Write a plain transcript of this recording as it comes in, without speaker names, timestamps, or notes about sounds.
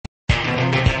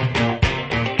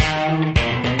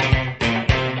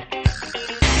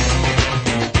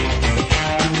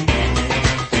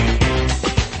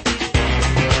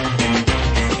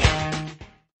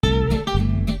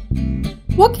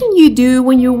can you do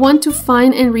when you want to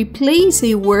find and replace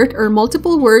a word or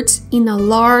multiple words in a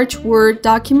large Word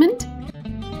document?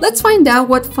 Let's find out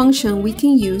what function we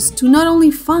can use to not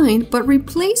only find but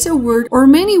replace a word or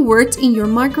many words in your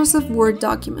Microsoft Word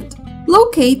document.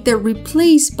 Locate the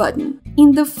Replace button.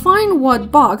 In the Find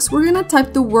What box, we're gonna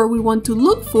type the word we want to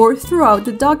look for throughout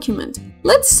the document.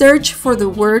 Let's search for the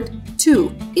word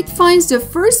to. It finds the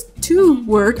first to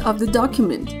word of the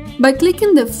document. By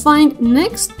clicking the Find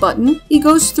Next button, it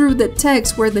goes through the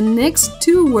text where the next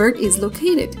to word is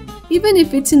located, even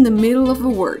if it's in the middle of a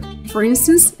word. For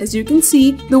instance, as you can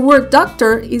see, the word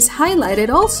doctor is highlighted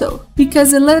also, because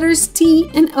the letters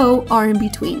T and O are in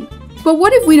between. But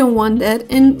what if we don't want that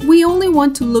and we only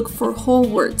want to look for whole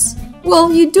words?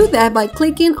 Well, you do that by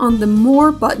clicking on the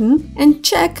More button and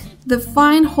check the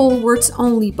Find Whole Words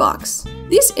Only box.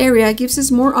 This area gives us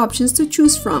more options to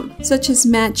choose from, such as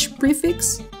match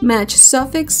prefix, match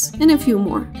suffix, and a few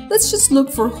more. Let's just look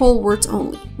for whole words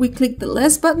only. We click the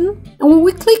Less button, and when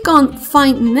we click on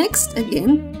Find Next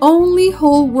again, only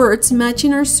whole words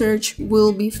matching our search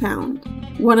will be found.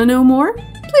 Wanna know more?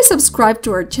 Please subscribe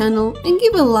to our channel and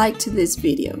give a like to this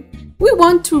video. We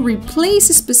want to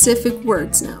replace specific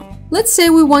words now. Let's say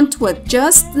we want to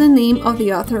adjust the name of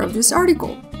the author of this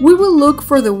article. We will look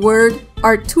for the word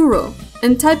Arturo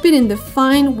and type it in the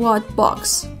Find What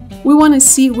box. We want to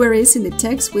see where it is in the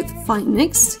text with Find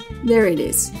Next. There it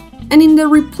is. And in the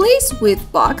Replace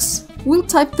With box, we'll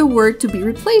type the word to be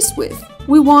replaced with.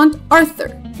 We want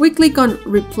Arthur. We click on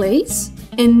Replace,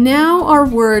 and now our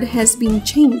word has been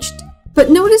changed. But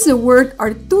notice the word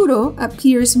Arturo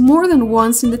appears more than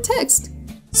once in the text.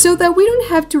 So that we don't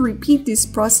have to repeat this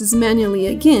process manually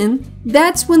again,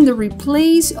 that's when the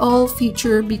Replace All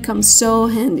feature becomes so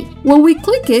handy. When we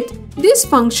click it, this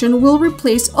function will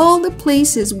replace all the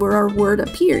places where our word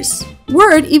appears.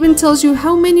 Word even tells you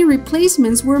how many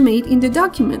replacements were made in the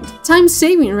document. Time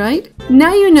saving, right?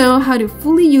 Now you know how to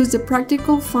fully use the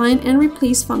practical find and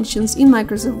replace functions in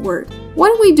Microsoft Word. Why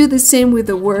don't we do the same with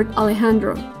the word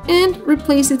Alejandro and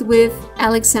replace it with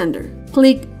Alexander?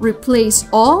 Click Replace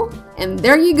All, and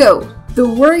there you go! The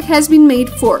work has been made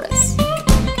for us.